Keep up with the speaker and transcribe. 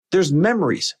There's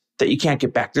memories that you can't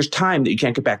get back. There's time that you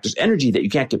can't get back. There's energy that you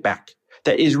can't get back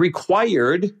that is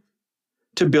required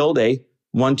to build a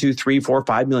 $1, $2, $3, $4,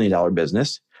 $5 million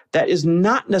business. That is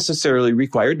not necessarily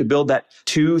required to build that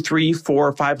 $2, $3,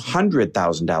 $4,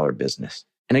 $500,000 business.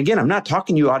 And again, I'm not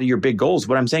talking you out of your big goals.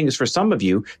 What I'm saying is for some of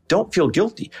you, don't feel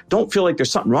guilty. Don't feel like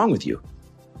there's something wrong with you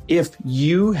if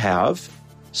you have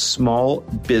small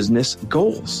business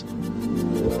goals.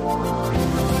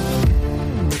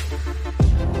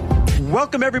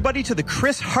 Welcome, everybody, to the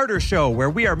Chris Harder Show, where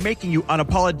we are making you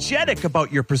unapologetic about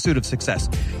your pursuit of success,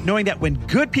 knowing that when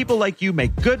good people like you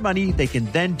make good money, they can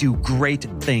then do great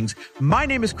things. My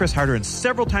name is Chris Harder, and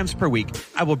several times per week,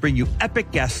 I will bring you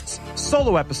epic guests,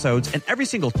 solo episodes, and every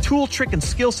single tool, trick, and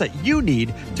skill set you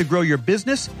need to grow your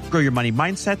business, grow your money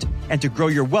mindset, and to grow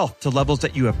your wealth to levels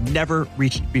that you have never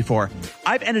reached before.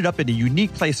 I've ended up in a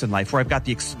unique place in life where I've got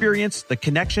the experience, the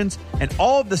connections, and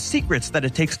all of the secrets that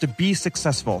it takes to be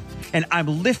successful. And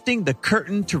I'm lifting the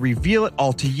curtain to reveal it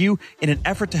all to you in an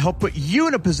effort to help put you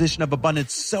in a position of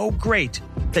abundance so great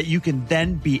that you can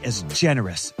then be as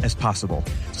generous as possible.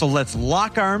 So let's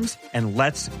lock arms and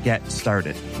let's get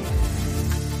started.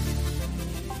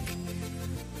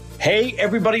 Hey,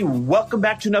 everybody. Welcome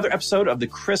back to another episode of the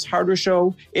Chris Harder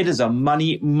Show. It is a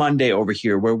Money Monday over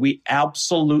here where we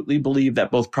absolutely believe that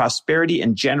both prosperity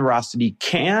and generosity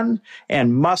can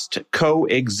and must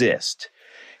coexist.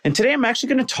 And today I'm actually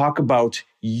going to talk about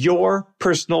your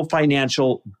personal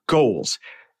financial goals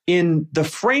in the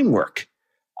framework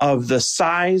of the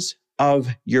size of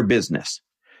your business.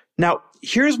 Now,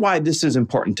 here's why this is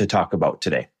important to talk about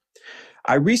today.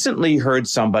 I recently heard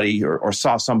somebody or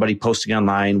saw somebody posting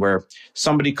online where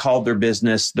somebody called their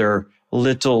business their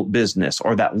little business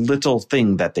or that little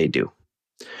thing that they do.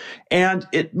 And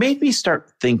it made me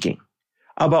start thinking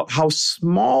about how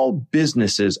small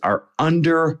businesses are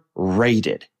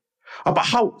underrated, about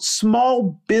how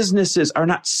small businesses are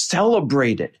not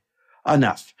celebrated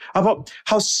enough, about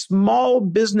how small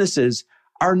businesses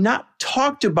are not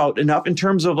talked about enough in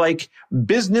terms of like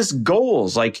business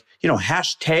goals, like,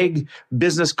 hashtag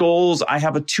business goals. I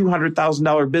have a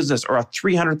 $200,000 business or a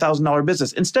 $300,000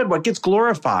 business. Instead, what gets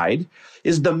glorified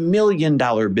is the $1 million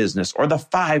business or the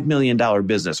 $5 million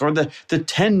business or the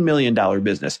 $10 million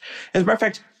business. As a matter of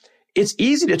fact, it's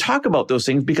easy to talk about those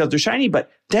things because they're shiny,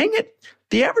 but dang it,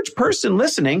 the average person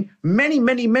listening, many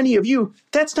of you,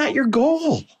 that's not your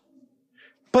goal.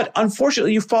 But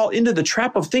unfortunately, you fall into the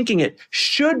trap of thinking it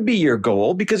should be your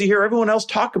goal because you hear everyone else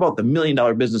talk about the $1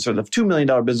 million business or the $2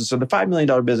 million business or the $5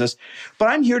 million business. But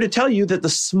I'm here to tell you that the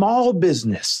small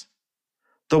business,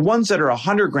 the ones that are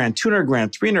 $100,000, $200,000,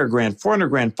 $300,000,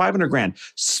 $400,000, $500,000,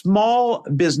 small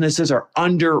businesses are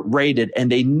underrated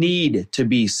and they need to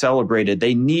be celebrated.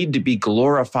 They need to be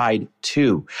glorified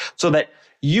too, so that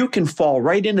you can fall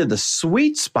right into the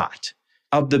sweet spot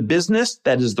of the business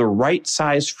that is the right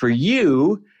size for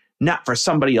you, not for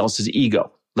somebody else's ego.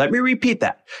 Let me repeat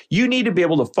that. You need to be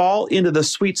able to fall into the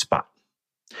sweet spot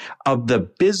of the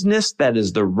business that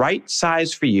is the right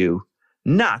size for you,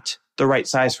 not the right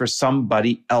size for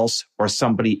somebody else or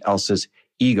somebody else's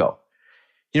ego.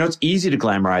 It's easy to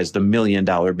glamorize the $1 million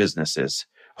businesses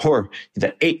or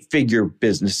the 8-figure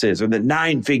businesses or the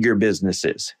 9-figure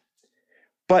businesses.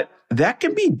 But that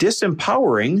can be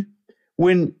disempowering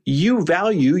when you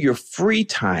value your free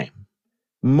time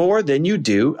more than you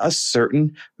do a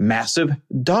certain massive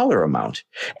dollar amount.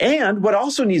 And what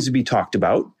also needs to be talked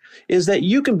about is that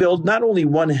you can build not only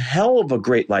one hell of a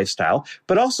great lifestyle,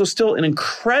 but also still an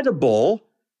incredible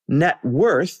net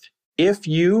worth if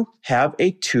you have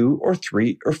a $200,000 or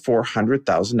 $300,000 or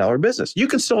 $400,000 business. You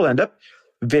can still end up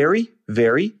very,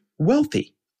 very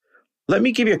wealthy. Let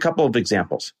me give you a couple of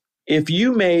examples. If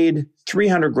you made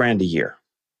 $300,000 a year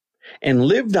and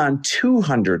lived on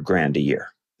 $200,000 a year.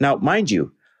 Now, mind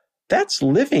you, that's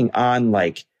living on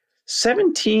like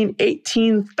 $17,000,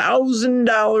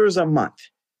 $18,000 a month.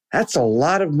 That's a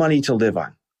lot of money to live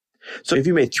on. So if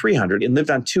you made $300,000 and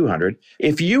lived on $200,000,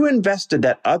 if you invested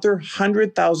that other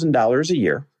 $100,000 a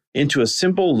year into a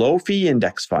simple low-fee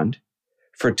index fund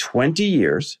for 20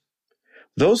 years,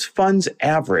 those funds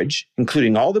average,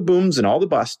 including all the booms and all the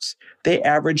busts, they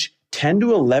average 10 to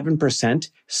 11%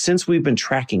 since we've been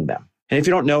tracking them. And if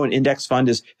you don't know, an index fund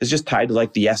is just tied to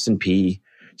like the S&P.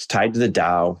 It's tied to the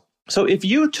Dow. So if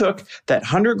you took that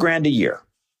 $100,000 a year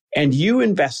and you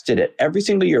invested it every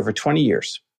single year for 20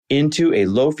 years into a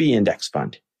low-fee index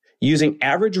fund using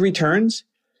average returns,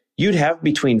 you'd have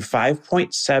between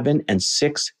 $5.7 and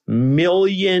 $6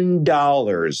 million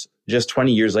just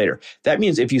 20 years later. That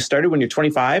means if you started when you're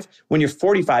 25, when you're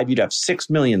 45, you'd have $6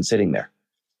 million sitting there.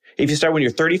 If you start when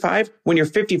you're 35, when you're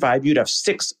 55, you'd have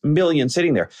 6 million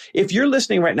sitting there. If you're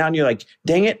listening right now and you're like,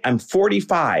 dang it, I'm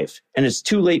 45 and it's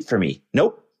too late for me.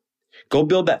 Nope. Go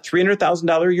build that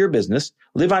 $300,000 a year business,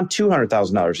 live on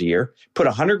 $200,000 a year, put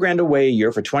 $100,000 away a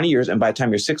year for 20 years. And by the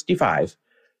time you're 65,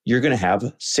 you're going to have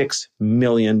 $6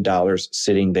 million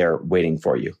sitting there waiting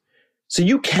for you. So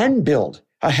you can build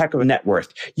a heck of a net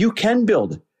worth. You can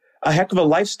build a heck of a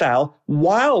lifestyle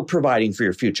while providing for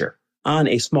your future on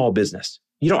a small business.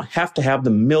 You don't have to have the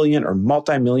million or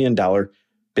multi-million dollar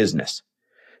business.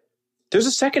 There's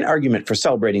a second argument for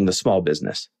celebrating the small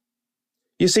business.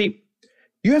 You see,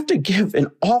 you have to give an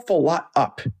awful lot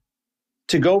up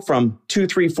to go from 2,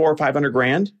 3, 4, 500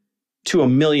 grand to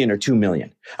 $1 million or 2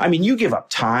 million. I mean, you give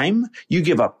up time, you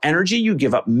give up energy, you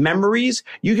give up memories,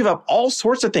 you give up all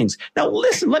sorts of things. Now,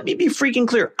 listen, let me be freaking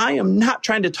clear. I am not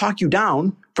trying to talk you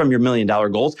down from your $1 million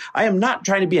goals. I am not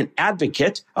trying to be an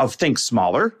advocate of think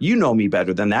smaller. You know me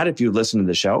better than that if you listen to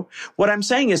the show. What I'm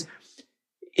saying is,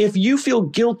 if you feel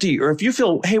guilty or if you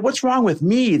feel, hey, what's wrong with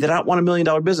me that I don't want $1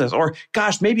 million business? Or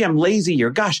gosh, maybe I'm lazy, or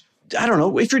gosh, I don't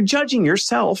know. If you're judging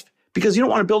yourself because you don't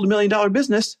want to build $1 million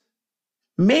business,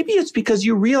 maybe it's because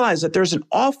you realize that there's an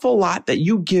awful lot that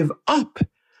you give up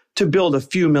to build a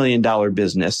few $1 million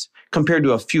business compared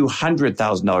to a few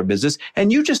 $100,000 business.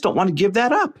 And you just don't want to give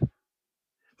that up.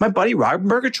 My buddy, Robert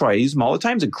Murgatroyd, I use him all the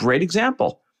time. Is a great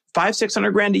example.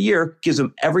 $500,000-600,000 a year gives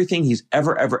him everything he's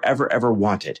ever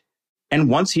wanted. And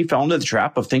once he fell into the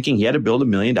trap of thinking he had to build $1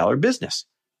 million business.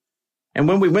 And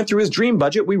when we went through his dream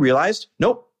budget, we realized,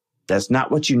 nope, that's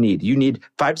not what you need. You need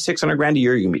 $500,000-600,000 a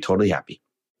year. You're going to be totally happy.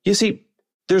 You see,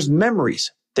 there's memories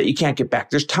that you can't get back.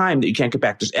 There's time that you can't get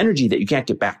back. There's energy that you can't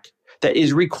get back that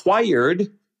is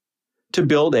required to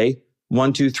build a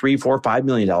 $1, $2, $3, $4, $5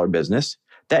 million business.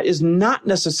 That is not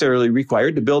necessarily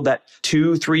required to build that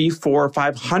 $2, $3, $4,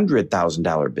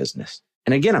 $500,000 business.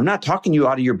 And again, I'm not talking you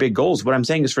out of your big goals. What I'm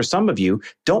saying is for some of you,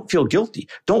 don't feel guilty.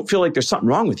 Don't feel like there's something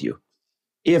wrong with you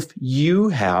if you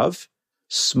have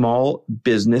small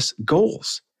business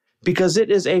goals, because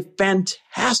it is a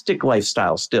fantastic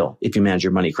lifestyle still if you manage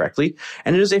your money correctly.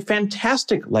 And it is a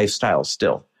fantastic lifestyle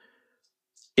still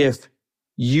if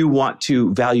you want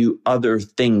to value other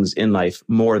things in life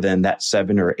more than that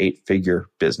 7 or 8 figure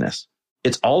business.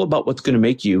 It's all about what's going to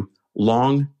make you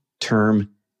long-term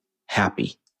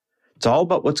happy. It's all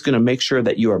about what's going to make sure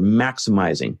that you are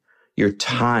maximizing your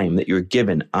time that you're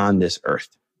given on this earth.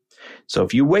 So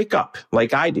if you wake up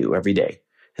like I do every day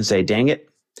and say, dang it,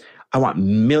 I want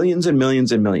millions and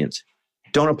millions and millions,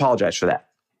 don't apologize for that.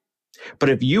 But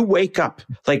if you wake up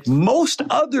like most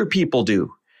other people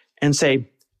do and say,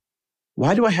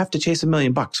 why do I have to chase $1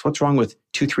 million? What's wrong with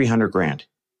 200-300 grand?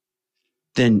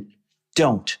 Then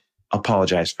don't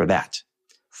apologize for that.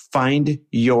 Find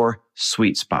your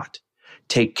sweet spot.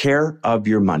 Take care of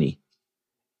your money.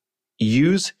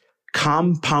 Use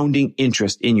compounding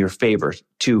interest in your favor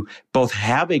to both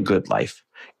have a good life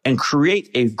and create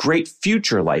a great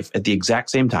future life at the exact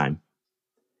same time.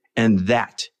 And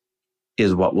that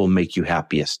is what will make you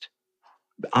happiest.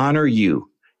 Honor you.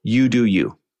 You do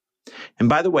you. And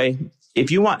by the way,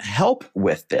 if you want help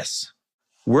with this,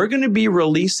 we're going to be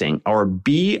releasing our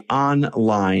Be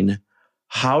Online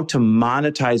How to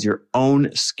Monetize Your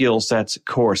Own Skill Sets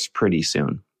course pretty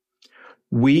soon.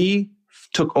 We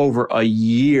took over a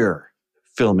year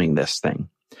filming this thing,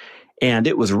 and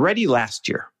it was ready last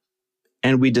year.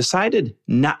 And we decided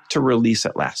not to release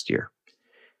it last year.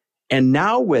 And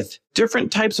now with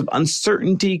different types of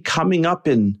uncertainty coming up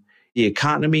in the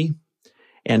economy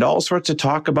and all sorts of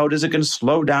talk about, is it going to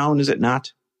slow down? Is it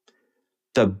not?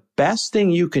 The best thing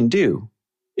you can do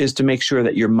is to make sure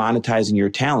that you're monetizing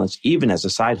your talents, even as a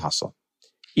side hustle,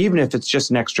 even if it's just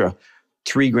an extra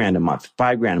 $3,000 a month,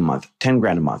 $5,000 a month,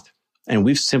 $10,000 a month. And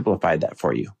we've simplified that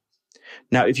for you.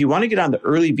 Now, if you want to get on the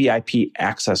early VIP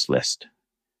access list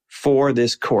for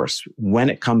this course when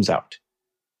it comes out,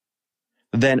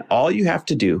 then all you have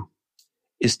to do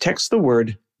is text the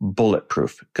word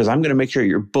bulletproof, because I'm going to make sure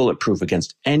you're bulletproof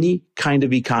against any kind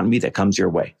of economy that comes your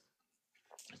way.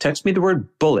 Text me the word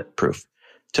bulletproof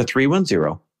to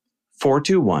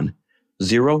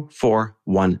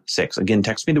 310-421-0416. Again,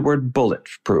 text me the word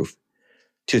bulletproof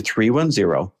to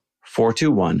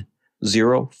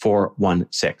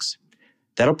 310-421-0416.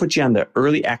 That'll put you on the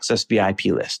early access VIP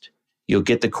list. You'll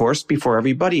get the course before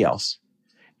everybody else,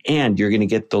 and you're going to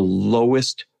get the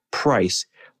lowest price,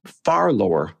 far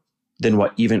lower than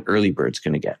what even early bird's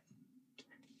going to get.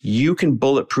 You can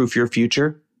bulletproof your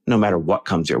future no matter what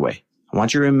comes your way. I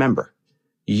want you to remember,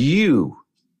 you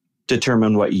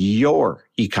determine what your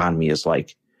economy is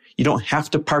like. You don't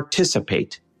have to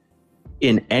participate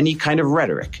in any kind of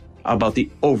rhetoric about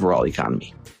the overall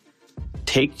economy.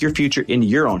 Take your future in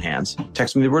your own hands.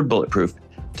 Text me the word bulletproof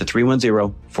to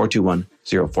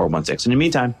 310-421-0416. In the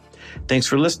meantime, thanks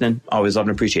for listening. Always love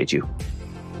and appreciate you.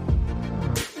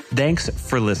 Thanks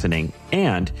for listening.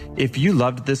 And if you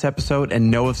loved this episode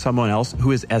and know of someone else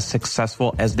who is as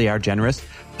successful as they are generous,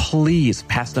 please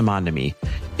pass them on to me.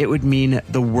 It would mean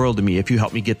the world to me if you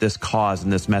help me get this cause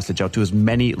and this message out to as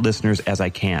many listeners as I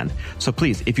can. So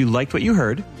please, if you liked what you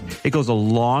heard, it goes a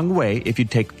long way if you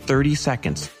take 30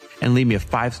 seconds and leave me a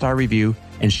 5-star review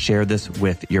and share this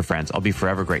with your friends. I'll be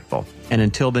forever grateful. And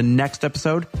until the next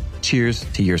episode, cheers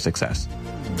to your success.